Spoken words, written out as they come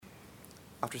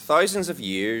After thousands of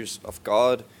years of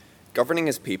God governing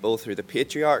his people through the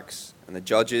patriarchs and the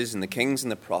judges and the kings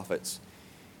and the prophets,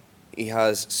 he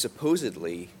has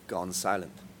supposedly gone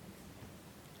silent.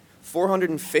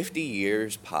 450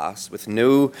 years pass with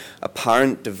no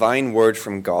apparent divine word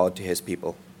from God to his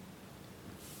people.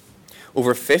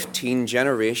 Over 15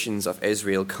 generations of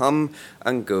Israel come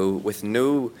and go with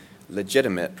no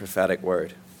legitimate prophetic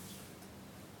word.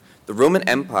 The Roman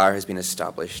Empire has been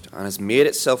established and has made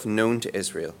itself known to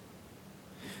Israel.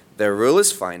 Their rule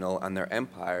is final and their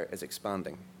empire is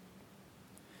expanding.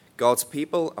 God's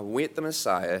people await the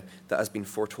Messiah that has been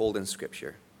foretold in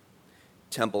Scripture.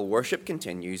 Temple worship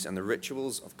continues and the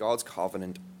rituals of God's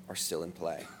covenant are still in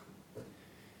play.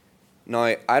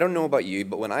 Now, I don't know about you,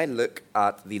 but when I look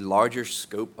at the larger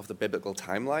scope of the biblical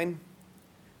timeline,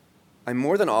 I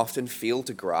more than often fail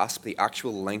to grasp the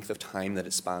actual length of time that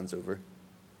it spans over.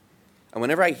 And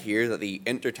whenever I hear that the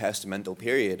intertestamental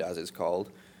period, as it's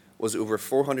called, was over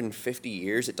 450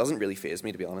 years, it doesn't really faze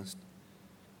me, to be honest.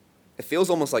 It feels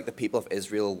almost like the people of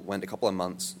Israel went a couple of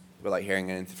months without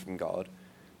hearing anything from God.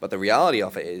 But the reality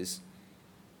of it is,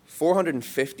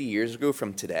 450 years ago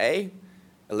from today,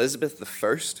 Elizabeth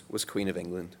I was Queen of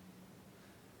England.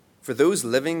 For those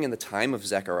living in the time of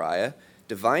Zechariah,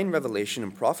 divine revelation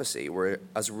and prophecy were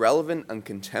as relevant and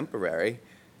contemporary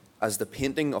as the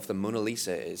painting of the Mona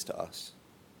Lisa is to us.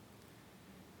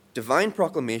 Divine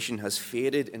proclamation has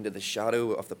faded into the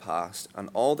shadow of the past, and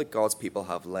all that God's people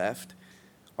have left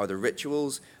are the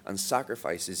rituals and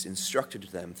sacrifices instructed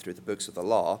to them through the books of the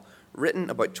law, written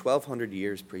about 1,200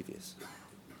 years previous.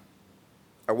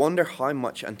 I wonder how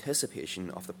much anticipation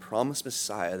of the promised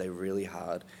Messiah they really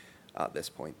had at this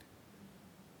point.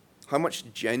 How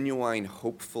much genuine,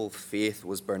 hopeful faith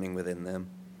was burning within them.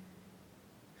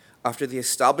 After the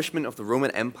establishment of the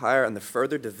Roman Empire and the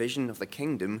further division of the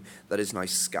kingdom that is now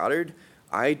scattered,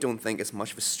 I don't think it's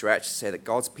much of a stretch to say that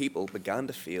God's people began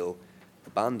to feel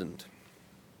abandoned.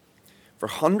 For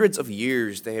hundreds of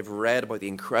years, they have read about the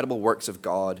incredible works of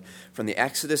God, from the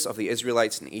exodus of the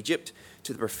Israelites in Egypt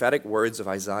to the prophetic words of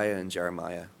Isaiah and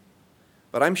Jeremiah.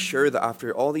 But I'm sure that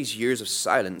after all these years of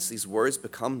silence, these words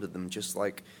become to them just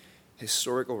like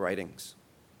historical writings,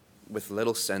 with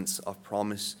little sense of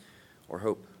promise or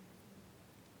hope.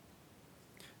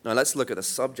 Now let's look at the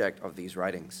subject of these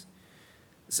writings.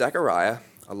 Zechariah,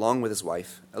 along with his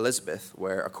wife Elizabeth,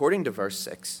 were, according to verse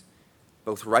 6,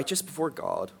 both righteous before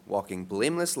God, walking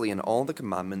blamelessly in all the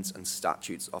commandments and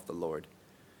statutes of the Lord.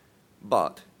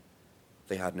 But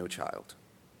they had no child.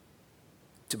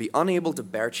 To be unable to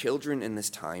bear children in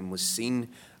this time was seen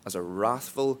as a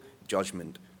wrathful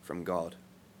judgment from God.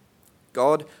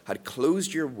 God had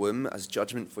closed your womb as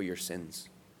judgment for your sins.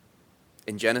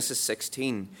 In Genesis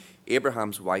 16,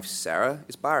 Abraham's wife Sarah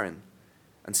is barren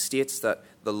and states that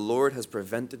the Lord has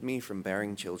prevented me from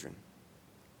bearing children.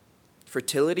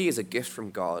 Fertility is a gift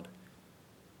from God,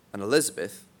 and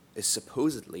Elizabeth is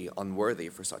supposedly unworthy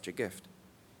for such a gift.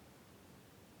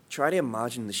 Try to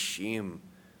imagine the shame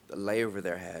that lay over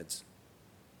their heads.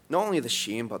 Not only the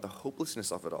shame, but the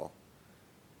hopelessness of it all.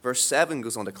 Verse 7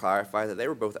 goes on to clarify that they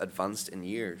were both advanced in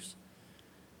years.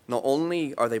 Not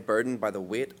only are they burdened by the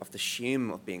weight of the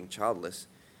shame of being childless,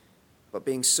 but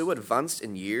being so advanced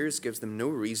in years gives them no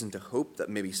reason to hope that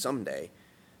maybe someday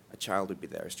a child would be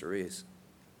theirs to raise.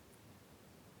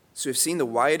 So we've seen the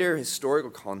wider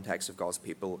historical context of God's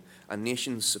people, a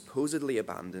nation supposedly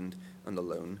abandoned and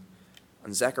alone,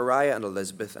 and Zechariah and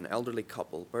Elizabeth, an elderly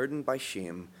couple burdened by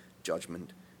shame,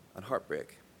 judgment, and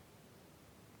heartbreak.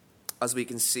 As we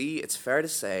can see, it's fair to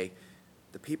say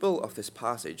the people of this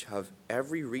passage have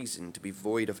every reason to be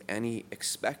void of any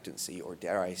expectancy, or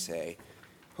dare I say,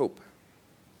 hope.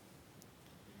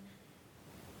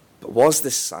 But was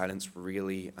this silence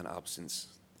really an absence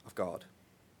of God?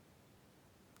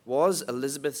 Was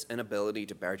Elizabeth's inability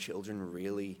to bear children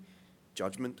really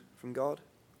judgment from God,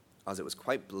 as it was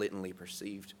quite blatantly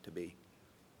perceived to be?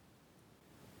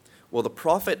 Well, the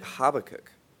prophet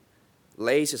Habakkuk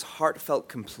lays his heartfelt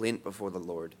complaint before the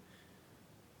Lord.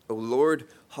 O Lord,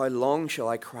 how long shall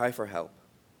I cry for help,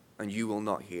 and you will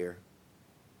not hear?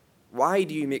 Why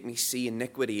do you make me see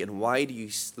iniquity, and why do you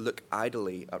look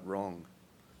idly at wrong?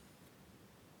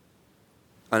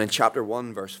 And in chapter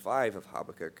 1, verse 5 of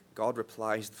Habakkuk, God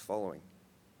replies the following.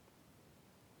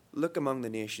 Look among the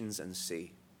nations and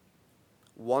see.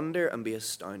 Wonder and be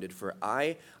astounded, for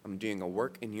I am doing a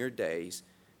work in your days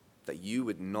that you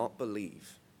would not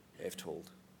believe if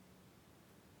told.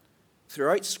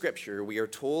 Throughout Scripture, we are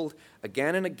told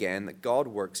again and again that God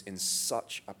works in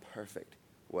such a perfect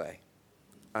way.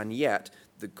 And yet,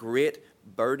 the great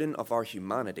burden of our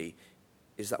humanity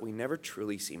is that we never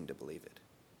truly seem to believe it.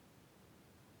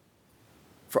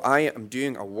 For I am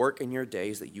doing a work in your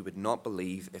days that you would not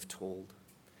believe if told.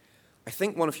 I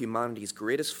think one of humanity's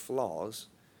greatest flaws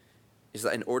is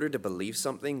that in order to believe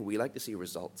something, we like to see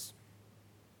results.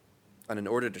 And in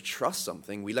order to trust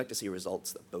something, we like to see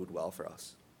results that bode well for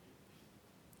us.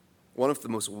 One of the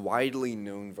most widely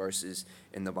known verses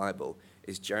in the Bible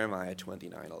is Jeremiah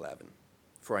 29:11.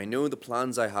 For I know the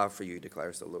plans I have for you,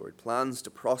 declares the Lord, plans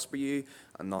to prosper you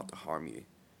and not to harm you,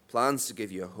 plans to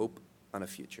give you a hope and a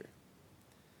future.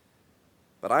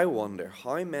 But I wonder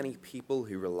how many people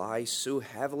who rely so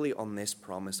heavily on this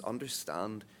promise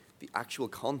understand the actual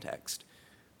context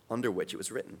under which it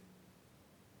was written.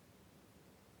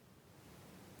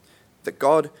 That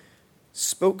God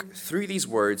spoke through these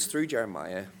words, through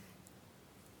Jeremiah.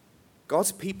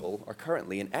 God's people are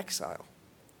currently in exile,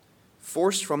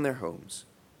 forced from their homes,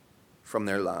 from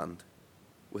their land,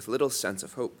 with little sense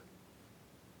of hope.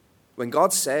 When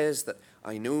God says that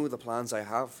I know the plans I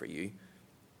have for you,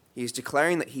 he is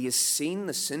declaring that he has seen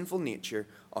the sinful nature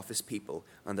of his people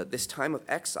and that this time of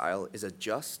exile is a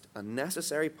just and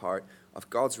necessary part of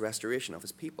God's restoration of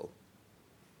his people.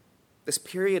 This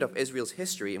period of Israel's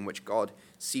history in which God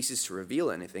ceases to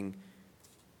reveal anything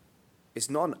is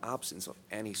not an absence of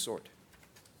any sort.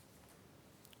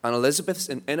 And Elizabeth's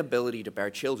inability to bear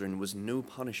children was no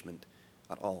punishment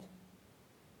at all.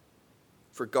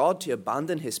 For God to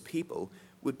abandon his people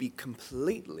would be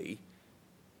completely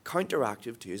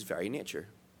counteractive to his very nature.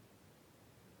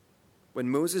 When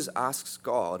Moses asks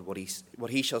God what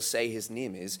he shall say his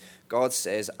name is, God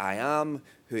says, I am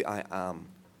who I am.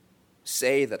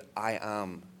 Say that I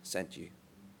am sent you.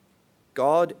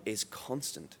 God is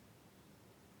constant.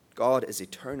 God is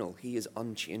eternal. He is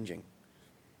unchanging.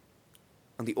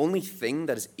 And the only thing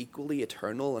that is equally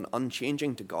eternal and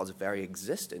unchanging to God's very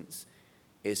existence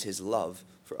is his love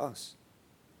for us.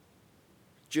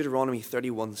 Deuteronomy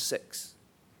 31:6.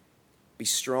 Be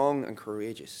strong and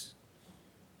courageous.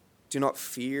 Do not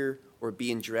fear or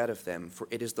be in dread of them, for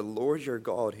it is the Lord your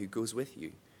God who goes with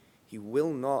you. He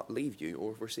will not leave you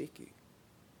or forsake you.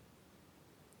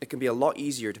 It can be a lot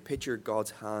easier to picture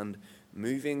God's hand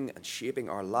moving and shaping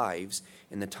our lives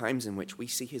in the times in which we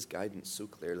see his guidance so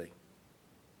clearly.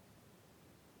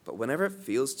 But whenever it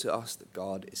feels to us that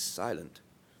God is silent,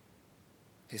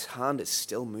 his hand is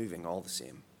still moving all the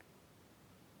same.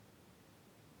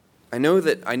 I know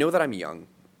that I'm young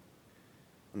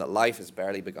and that life has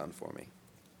barely begun for me.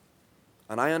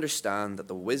 And I understand that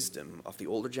the wisdom of the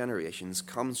older generations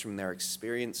comes from their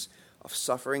experience of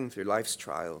suffering through life's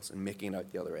trials and making it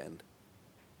out the other end.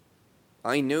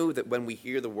 I know that when we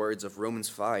hear the words of Romans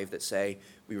 5 that say,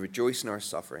 we rejoice in our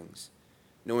sufferings,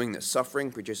 knowing that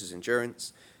suffering produces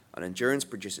endurance, and endurance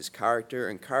produces character,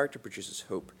 and character produces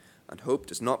hope, and hope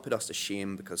does not put us to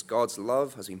shame because God's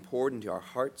love has been poured into our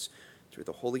hearts through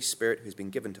the Holy Spirit who's been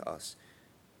given to us.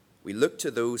 We look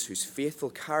to those whose faithful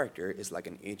character is like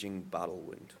an aging battle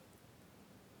wound.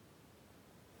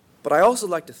 But I also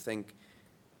like to think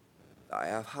that I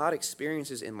have had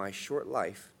experiences in my short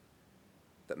life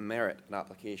that merit an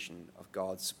application of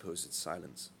God's supposed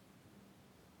silence.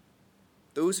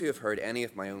 Those who have heard any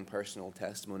of my own personal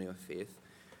testimony of faith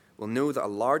will know that a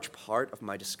large part of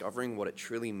my discovering what it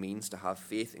truly means to have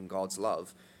faith in God's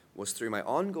love was through my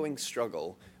ongoing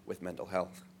struggle with mental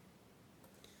health.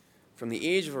 From the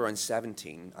age of around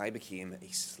 17, I became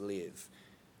a slave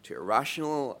to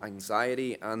irrational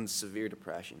anxiety and severe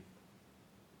depression.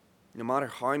 No matter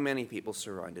how many people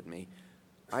surrounded me,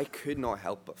 I could not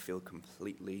help but feel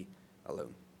completely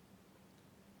alone.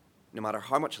 No matter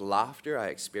how much laughter I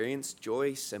experienced,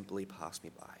 joy simply passed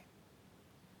me by.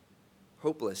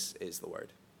 Hopeless is the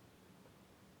word.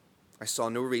 I saw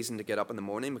no reason to get up in the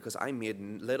morning because I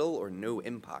made little or no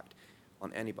impact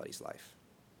on anybody's life.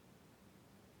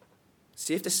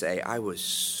 Safe to say, I was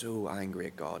so angry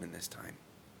at God in this time.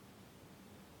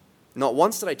 Not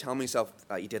once did I tell myself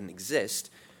that he didn't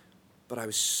exist, but I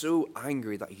was so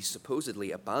angry that he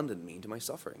supposedly abandoned me to my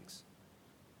sufferings.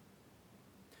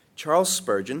 Charles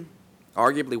Spurgeon,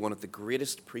 arguably one of the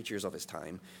greatest preachers of his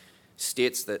time,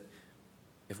 states that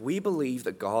if we believe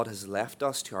that God has left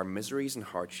us to our miseries and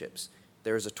hardships,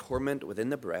 there is a torment within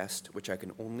the breast which I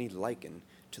can only liken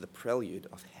to the prelude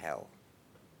of hell.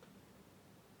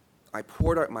 I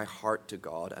poured out my heart to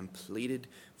God and pleaded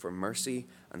for mercy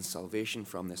and salvation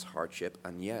from this hardship,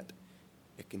 and yet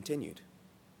it continued.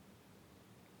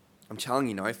 I'm telling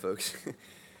you now, folks,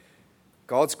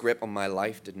 God's grip on my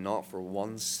life did not for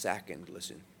 1 second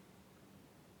loosen.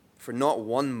 For not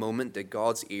one moment did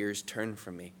God's ears turn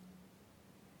from me.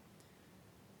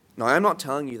 Now, I'm not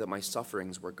telling you that my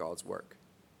sufferings were God's work.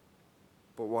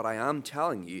 But what I am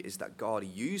telling you is that God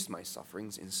used my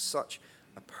sufferings in such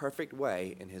a perfect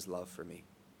way in his love for me.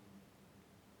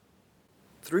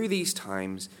 through these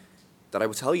times that I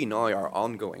will tell you now are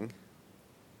ongoing,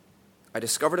 I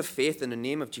discovered a faith in the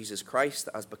name of Jesus Christ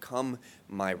that has become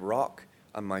my rock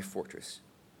and my fortress.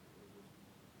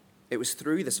 It was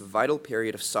through this vital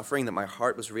period of suffering that my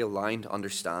heart was realigned to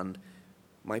understand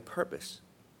my purpose.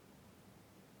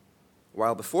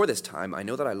 While before this time, I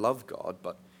know that I loved God,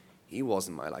 but He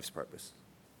wasn't my life's purpose.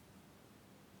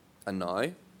 And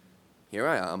now, here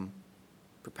I am,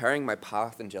 preparing my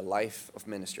path into a life of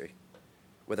ministry,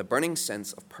 with a burning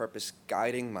sense of purpose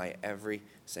guiding my every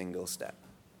single step.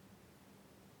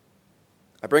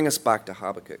 I bring us back to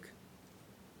Habakkuk,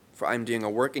 for I am doing a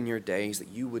work in your days that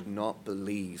you would not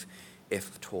believe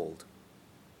if told.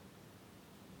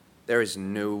 There is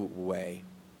no way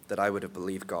that I would have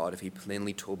believed God if He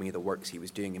plainly told me the works He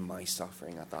was doing in my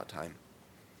suffering at that time.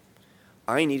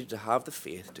 I needed to have the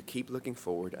faith to keep looking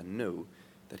forward and know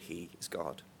that He is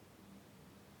God.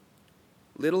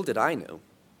 Little did I know,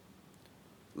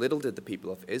 little did the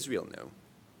people of Israel know,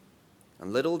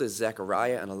 and little did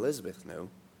Zechariah and Elizabeth know,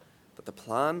 that the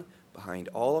plan behind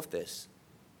all of this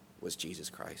was Jesus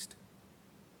Christ,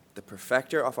 the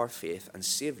perfecter of our faith and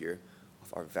Savior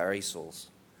of our very souls.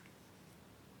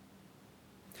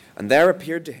 And there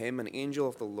appeared to him an angel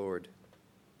of the Lord,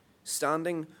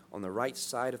 standing on the right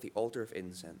side of the altar of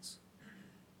incense.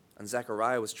 And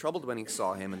Zechariah was troubled when he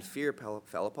saw him, and fear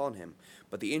fell upon him.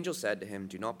 But the angel said to him,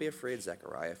 "Do not be afraid,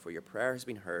 Zechariah, for your prayer has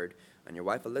been heard, and your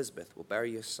wife Elizabeth will bear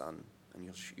you a son, and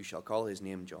you shall call his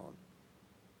name John.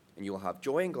 And you will have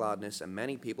joy and gladness, and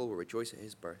many people will rejoice at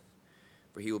his birth,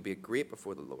 for he will be great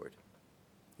before the Lord.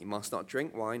 He must not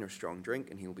drink wine or strong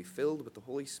drink, and he will be filled with the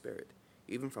Holy Spirit,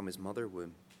 even from his mother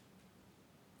womb.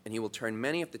 And he will turn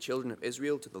many of the children of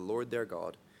Israel to the Lord their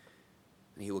God.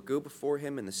 And he will go before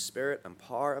him in the spirit and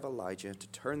power of Elijah to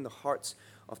turn the hearts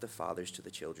of the fathers to the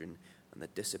children, and the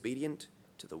disobedient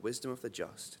to the wisdom of the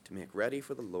just, to make ready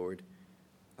for the Lord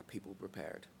a people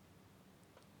prepared."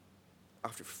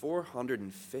 After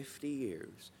 450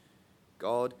 years,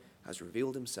 God has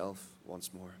revealed himself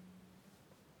once more.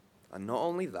 And not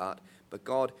only that, but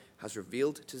God has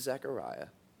revealed to Zechariah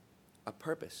a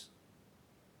purpose.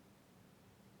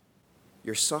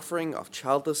 Your suffering of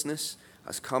childlessness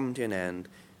has come to an end,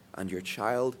 and your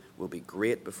child will be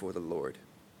great before the Lord.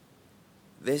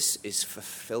 This is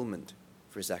fulfillment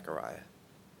for Zechariah.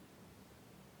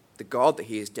 The God that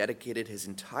he has dedicated his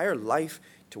entire life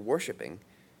to worshiping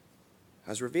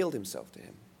has revealed himself to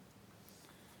him.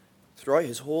 Throughout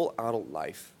his whole adult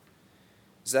life,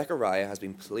 Zechariah has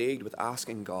been plagued with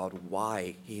asking God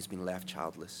why he has been left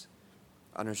childless,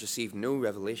 and has received no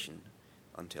revelation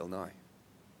until now.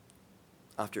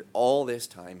 After all this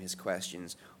time, his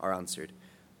questions are answered,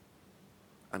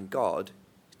 and God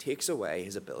takes away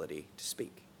his ability to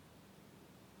speak.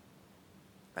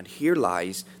 And here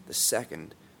lies the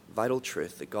second vital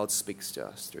truth that God speaks to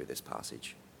us through this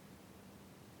passage.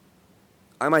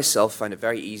 I myself find it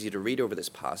very easy to read over this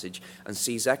passage and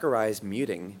see Zechariah's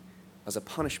muting as a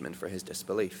punishment for his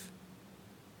disbelief.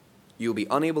 You will be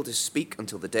unable to speak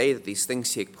until the day that these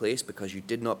things take place, because you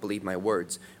did not believe my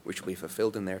words, which will be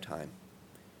fulfilled in their time.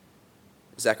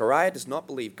 Zechariah does not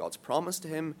believe God's promise to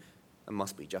him and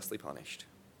must be justly punished.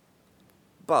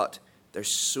 But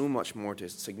there's so much more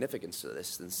significance to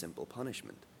this than simple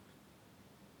punishment.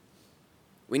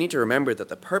 We need to remember that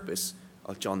the purpose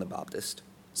of John the Baptist,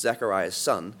 Zechariah's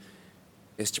son,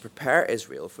 is to prepare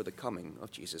Israel for the coming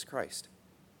of Jesus Christ.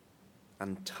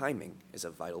 And timing is a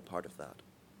vital part of that.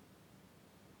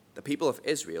 The people of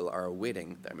Israel are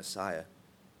awaiting their Messiah.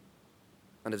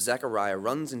 And if Zechariah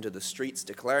runs into the streets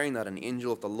declaring that an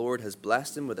angel of the Lord has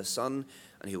blessed him with a son,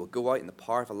 and he will go out in the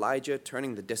power of Elijah,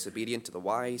 turning the disobedient to the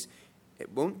wise,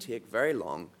 it won't take very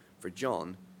long for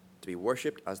John to be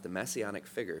worshipped as the messianic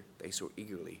figure they so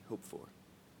eagerly hope for.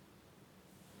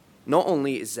 Not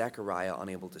only is Zechariah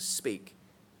unable to speak,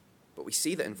 but we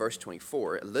see that in verse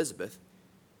 24, Elizabeth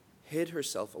hid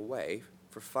herself away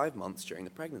for 5 months during the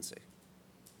pregnancy.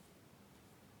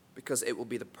 Because it will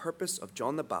be the purpose of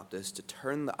John the Baptist to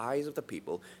turn the eyes of the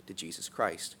people to Jesus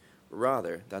Christ,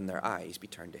 rather than their eyes be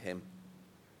turned to him.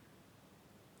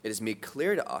 It is made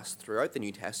clear to us throughout the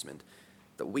New Testament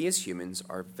that we as humans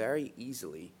are very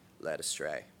easily led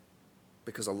astray,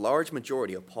 because a large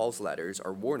majority of Paul's letters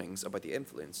are warnings about the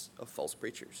influence of false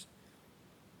preachers.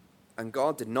 And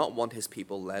God did not want his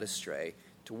people led astray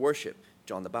to worship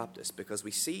John the Baptist, because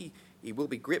we see he will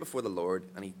be great before the Lord,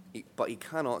 but he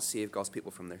cannot save God's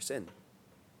people from their sin.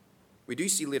 We do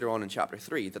see later on in chapter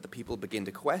 3 that the people begin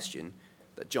to question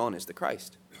that John is the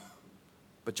Christ.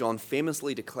 But John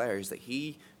famously declares that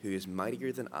he who is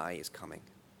mightier than I is coming.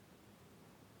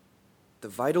 The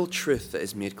vital truth that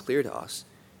is made clear to us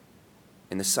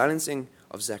in the silencing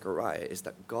of Zechariah is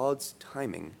that God's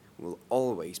timing will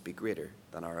always be greater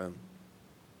than our own,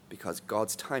 because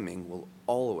God's timing will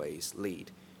always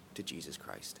lead to Jesus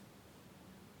Christ.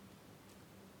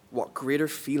 What greater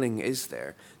feeling is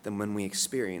there than when we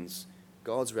experience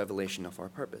God's revelation of our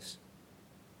purpose?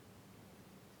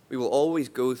 We will always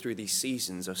go through these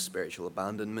seasons of spiritual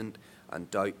abandonment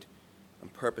and doubt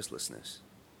and purposelessness.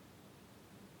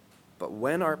 But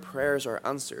when our prayers are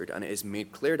answered and it is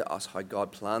made clear to us how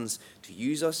God plans to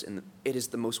use us, it is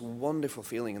the most wonderful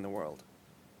feeling in the world.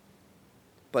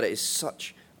 But it is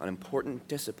such an important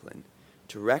discipline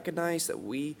to recognize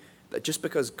that just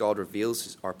because God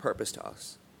reveals our purpose to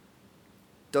us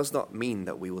does not mean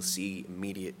that we will see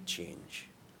immediate change.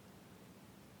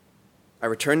 I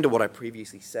return to what I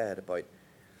previously said about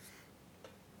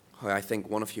how I think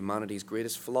one of humanity's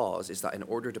greatest flaws is that in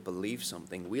order to believe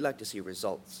something, we like to see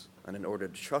results. And in order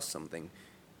to trust something,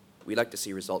 we like to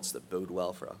see results that bode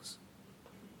well for us.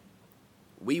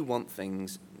 We want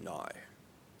things now.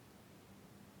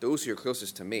 Those who are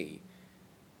closest to me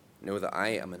know that I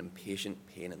am an impatient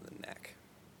pain in the neck.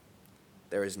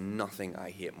 There is nothing I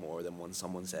hate more than when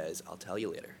someone says, "I'll tell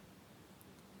you later."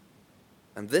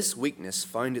 And this weakness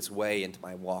found its way into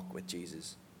my walk with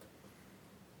Jesus.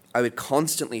 I would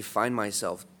constantly find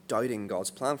myself doubting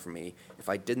God's plan for me if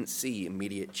I didn't see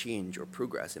immediate change or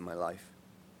progress in my life.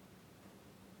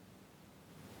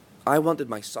 I wanted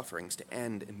my sufferings to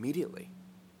end immediately,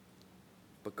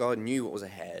 but God knew what was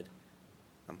ahead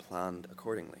and planned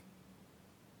accordingly.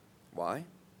 Why?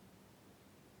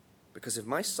 Because if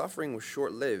my suffering was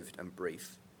short-lived and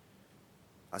brief,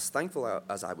 as thankful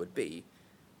as I would be,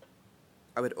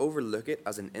 I would overlook it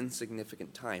as an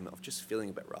insignificant time of just feeling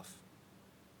a bit rough.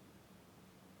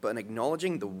 But in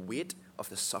acknowledging the weight of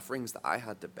the sufferings that I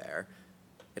had to bear,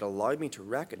 it allowed me to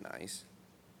recognize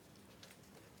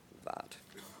that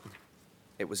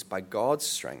it was by God's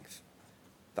strength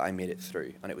that I made it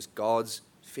through, and it was God's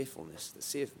faithfulness that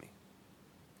saved me.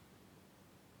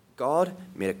 God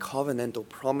made a covenantal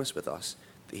promise with us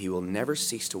that he will never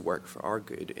cease to work for our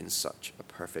good in such a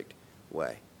perfect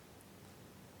way.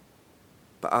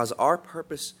 But as our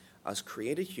purpose as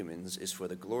created humans is for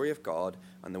the glory of God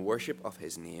and the worship of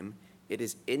his name, it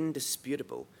is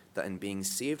indisputable that in being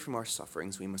saved from our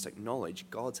sufferings, we must acknowledge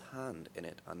God's hand in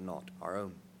it and not our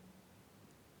own.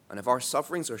 And if our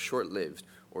sufferings are short-lived,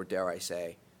 or dare I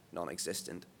say,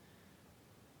 non-existent,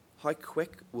 how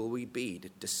quick will we be to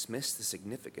dismiss the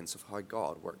significance of how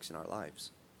God works in our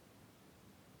lives?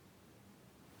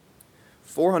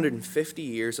 450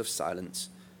 years of silence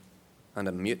and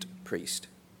a mute priest,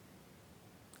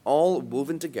 all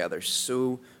woven together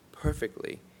so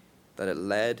perfectly that it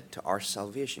led to our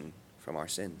salvation from our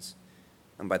sins,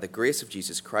 and by the grace of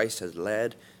Jesus Christ has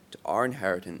led to our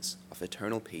inheritance of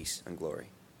eternal peace and glory.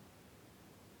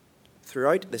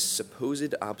 Throughout this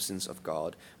supposed absence of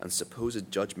God and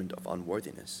supposed judgment of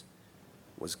unworthiness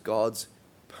was God's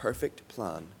perfect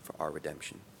plan for our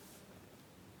redemption.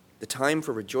 The time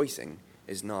for rejoicing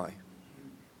is now,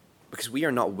 because we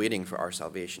are not waiting for our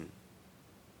salvation.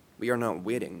 We are not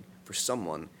waiting for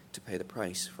someone to pay the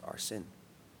price for our sin.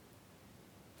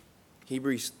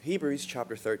 Hebrews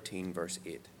chapter 13, verse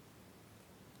 8.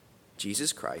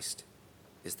 Jesus Christ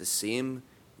is the same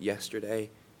yesterday,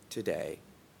 today,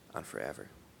 and forever.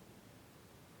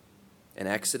 In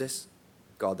Exodus,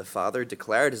 God the Father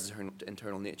declared his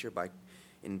eternal nature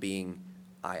in being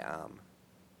I am,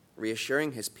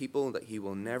 reassuring his people that he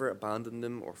will never abandon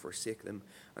them or forsake them,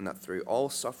 and that through all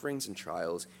sufferings and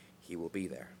trials he will be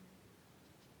there.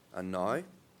 And now,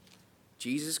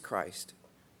 Jesus Christ,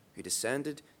 who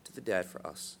descended to the dead for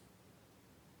us,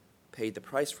 paid the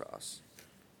price for us,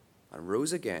 and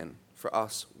rose again for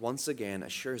us once again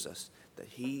assures us that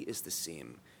he is the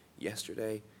same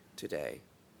yesterday, today,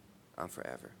 and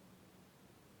forever.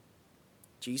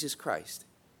 Jesus Christ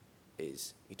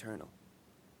is eternal.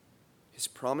 His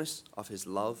promise of his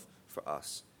love for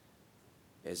us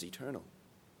is eternal.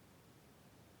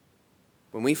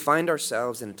 When we find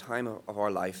ourselves in a time of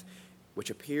our life which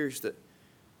appears that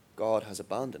God has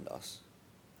abandoned us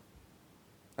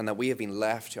and that we have been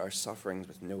left to our sufferings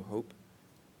with no hope,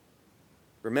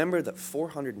 remember that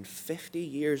 450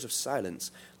 years of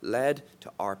silence led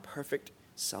to our perfect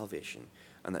salvation,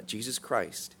 and that Jesus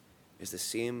Christ is the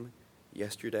same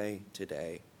yesterday,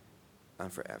 today,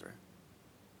 and forever.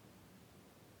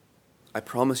 I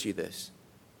promise you this: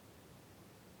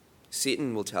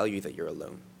 Satan will tell you that you're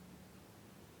alone.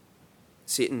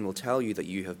 Satan will tell you that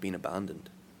you have been abandoned.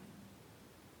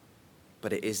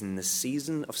 But it is in the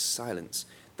season of silence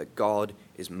that God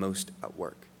is most at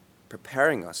work,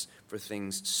 preparing us for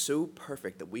things so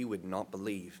perfect that we would not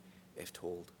believe if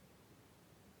told.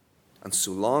 And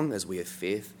so long as we have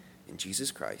faith in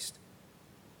Jesus Christ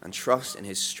and trust in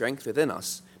his strength within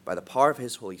us by the power of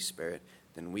his Holy Spirit,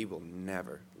 then we will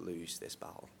never lose this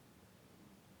battle.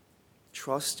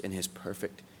 Trust in his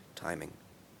perfect timing.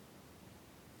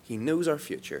 He knows our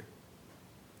future.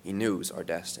 He knows our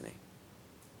destiny.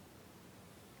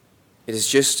 It is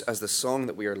just as the song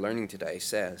that we are learning today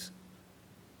says,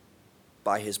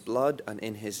 by his blood and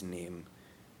in his name,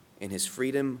 in his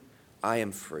freedom I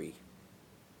am free,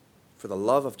 for the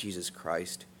love of Jesus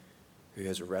Christ who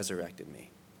has resurrected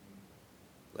me.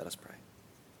 Let us pray.